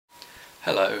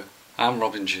Hello, I'm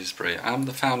Robin Dewsbury. I'm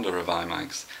the founder of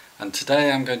EyeMags, and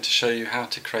today I'm going to show you how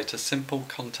to create a simple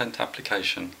content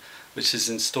application which is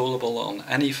installable on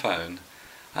any phone,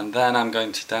 and then I'm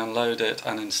going to download it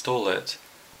and install it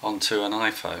onto an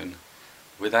iPhone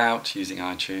without using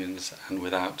iTunes and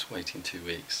without waiting 2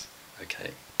 weeks.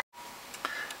 Okay.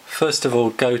 First of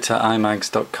all, go to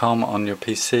eyemags.com on your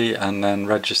PC and then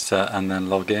register and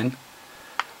then log in,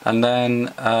 and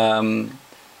then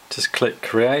just click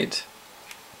create.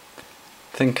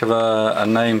 Think of a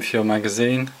name for your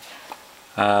magazine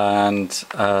and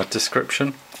a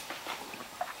description,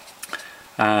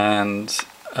 and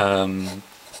then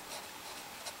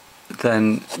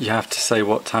you have to say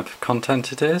what type of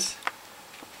content it is.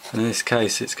 In this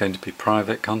case it's going to be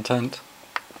private content,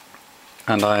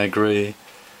 and I agree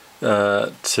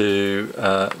to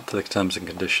the terms and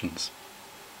conditions.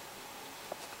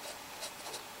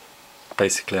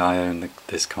 Basically I own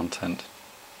this content.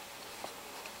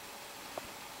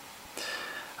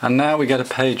 And now we get a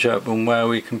page up and where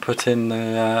we can put in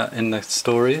the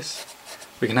stories.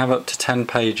 We can have up to 10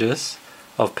 pages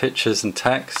of pictures and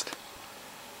text,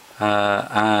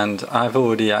 and I've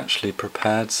already actually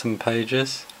prepared some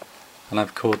pages and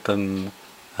I've called them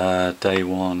day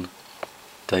 1,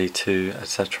 day 2,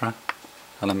 etc.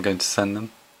 and I'm going to send them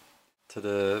to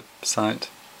the site.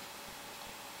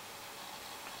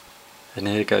 And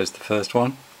here goes the first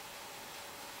one.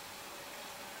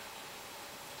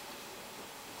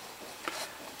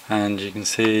 And you can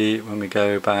see when we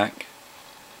go back,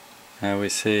 we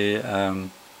see here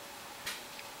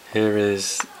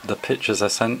is the pictures I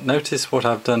sent. Notice what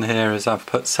I've done here is I've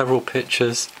put several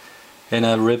pictures in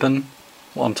a ribbon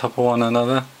on top of one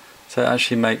another, so it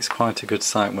actually makes quite a good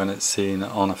sight when it's seen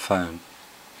on a phone.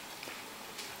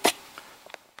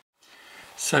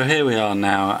 So here we are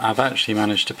now. I've actually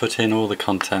managed to put in all the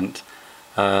content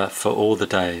for all the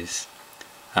days,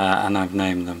 and I've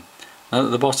named them. At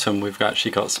the bottom we've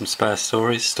actually got some spare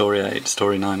stories, story 8,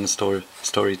 story 9 and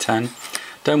story 10.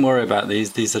 Don't worry about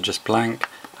these are just blank,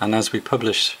 and as we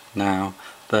publish now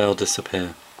they'll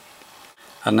disappear.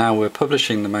 And now we're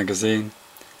publishing the magazine,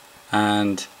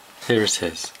 and here it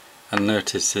is. And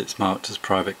notice it's marked as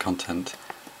private content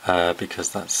because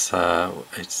that's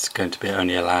it's going to be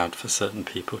only allowed for certain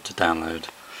people to download.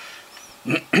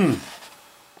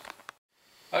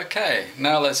 Okay,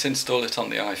 now let's install it on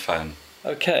the iPhone.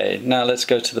 Okay, now let's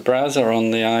go to the browser on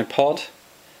the iPod,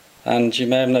 and you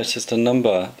may have noticed a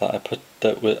number that I put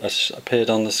that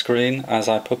appeared on the screen as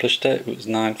I published it. It was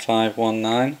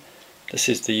 9519. This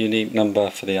is the unique number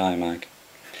for the EyeMag.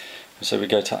 So we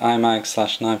go to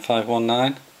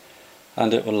EyeMag/9519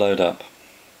 and it will load up.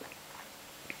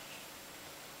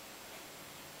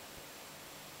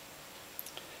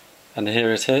 And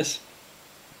here it is.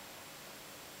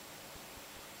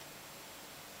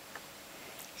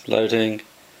 Loading,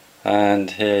 and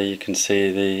here you can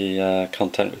see the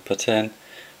content we put in.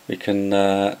 We can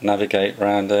navigate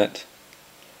around it,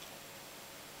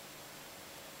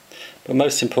 but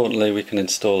most importantly we can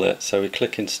install it. So we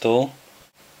click install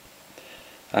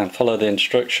and follow the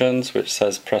instructions, which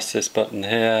says press this button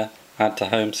here, add to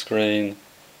home screen,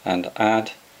 and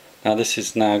add. Now this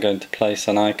is now going to place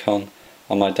an icon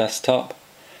on my desktop.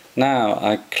 Now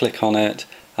I click on it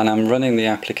and I'm running the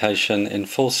application in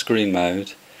full screen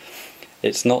mode.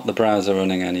 It's not the browser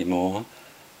running anymore,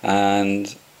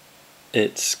 and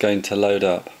it's going to load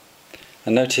up.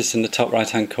 And notice in the top right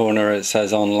hand corner it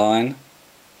says online.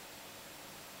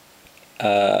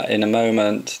 In a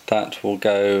moment that will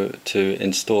go to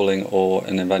installing or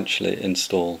and eventually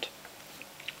installed.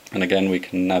 And again we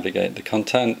can navigate the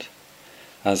content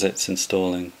as it's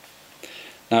installing.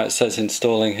 Now it says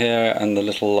installing here and the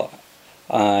little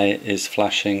eye is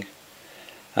flashing,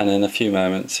 and in a few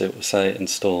moments it will say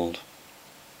installed.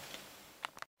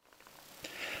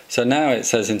 So now it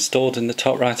says installed in the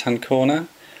top right hand corner,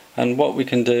 and what we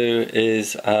can do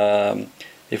is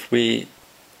if we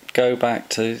go back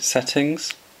to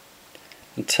settings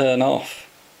and turn off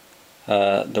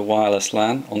the wireless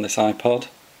LAN on this iPod,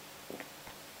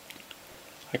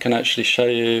 I can actually show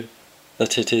you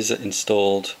that it is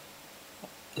installed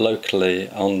locally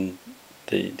on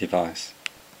the device.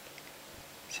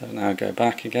 So now go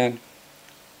back again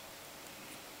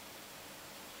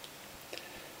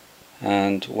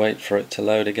and wait for it to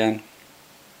load again.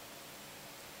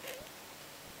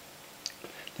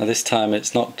 Now this time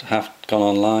it's not gone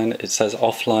online, it says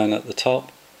offline at the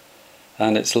top,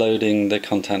 and it's loading the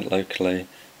content locally,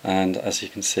 and as you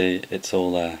can see it's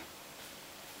all there.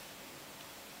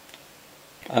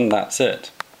 And that's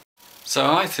it.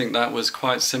 So I think that was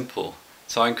quite simple,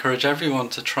 so I encourage everyone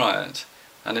to try it,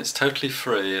 and it's totally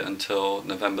free until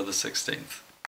November the 16th.